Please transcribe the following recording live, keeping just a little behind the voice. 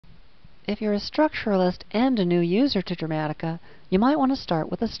If you're a structuralist and a new user to Dramatica, you might want to start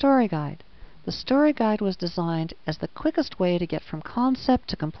with a story guide. The story guide was designed as the quickest way to get from concept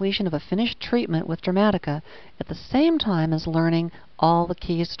to completion of a finished treatment with Dramatica at the same time as learning all the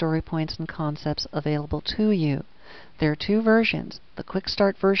key story points and concepts available to you. There are two versions, the Quick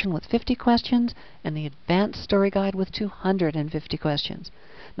Start version with 50 questions and the Advanced Story Guide with 250 questions.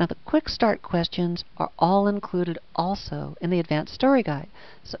 Now the Quick Start questions are all included also in the Advanced Story Guide,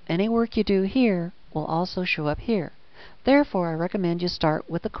 so any work you do here will also show up here. Therefore, I recommend you start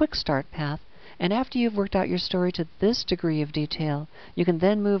with the Quick Start path, and after you've worked out your story to this degree of detail, you can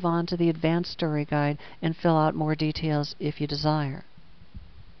then move on to the Advanced Story Guide and fill out more details if you desire.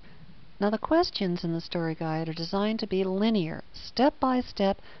 Now the questions in the story guide are designed to be linear, step by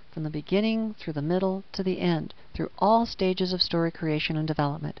step, from the beginning through the middle to the end, through all stages of story creation and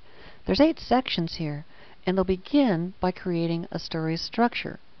development. There's 8 sections here, and they'll begin by creating a story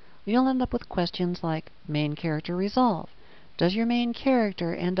structure. You'll end up with questions like main character resolve. Does your main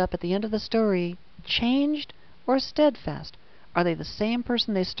character end up at the end of the story changed or steadfast? Are they the same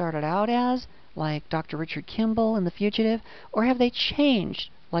person they started out as, like Dr. Richard Kimball in The Fugitive, or have they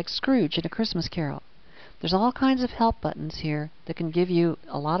changed, like Scrooge in A Christmas Carol? There's all kinds of help buttons here that can give you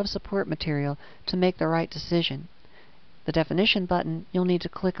a lot of support material to make the right decision. The definition button, you'll need to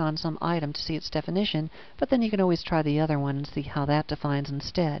click on some item to see its definition, but then you can always try the other one and see how that defines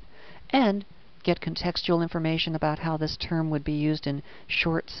instead. And get contextual information about how this term would be used in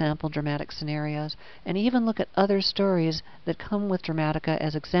short sample dramatic scenarios, and even look at other stories that come with Dramatica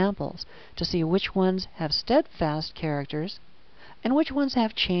as examples to see which ones have steadfast characters and which ones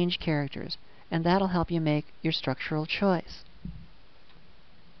have changed characters, and that'll help you make your structural choice.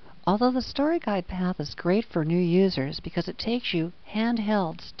 Although the story guide path is great for new users because it takes you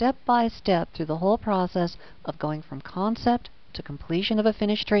handheld, step by step through the whole process of going from concept to completion of a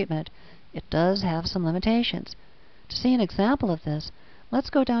finished treatment, it does have some limitations. To see an example of this, let's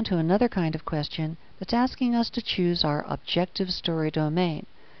go down to another kind of question that's asking us to choose our objective story domain,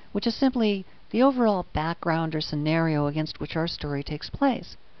 which is simply the overall background or scenario against which our story takes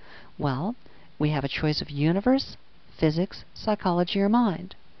place. Well, we have a choice of universe, physics, psychology, or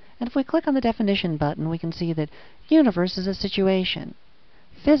mind. And if we click on the definition button, we can see that universe is a situation.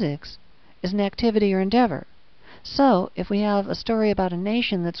 Physics is an activity or endeavor. So, if we have a story about a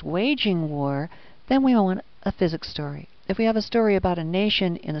nation that's waging war, then we want a physics story. If we have a story about a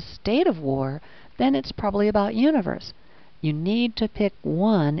nation in a state of war, then it's probably about universe. You need to pick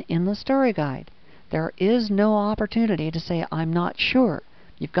one in the story guide. There is no opportunity to say, I'm not sure.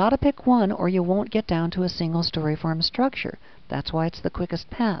 You've got to pick one or you won't get down to a single story form structure. That's why it's the quickest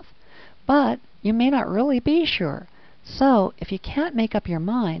path. But you may not really be sure. So, if you can't make up your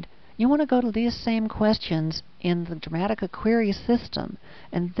mind, you want to go to these same questions in the Dramatica query system,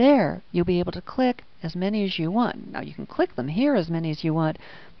 and there you'll be able to click as many as you want. Now you can click them here as many as you want,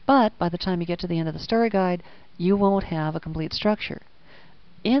 but by the time you get to the end of the story guide, you won't have a complete structure.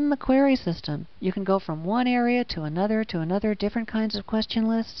 In the query system, you can go from one area to another, different kinds of question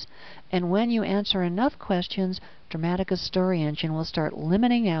lists, and when you answer enough questions, Dramatica's story engine will start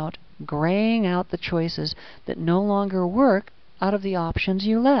limiting out, graying out the choices that no longer work out of the options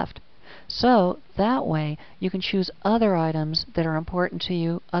you left. So, that way, you can choose other items that are important to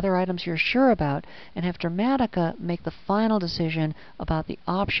you, other items you're sure about, and have Dramatica make the final decision about the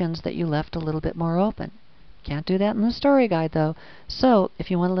options that you left a little bit more open. Can't do that in the story guide, though. So, if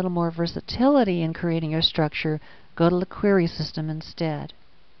you want a little more versatility in creating your structure, go to the query system instead.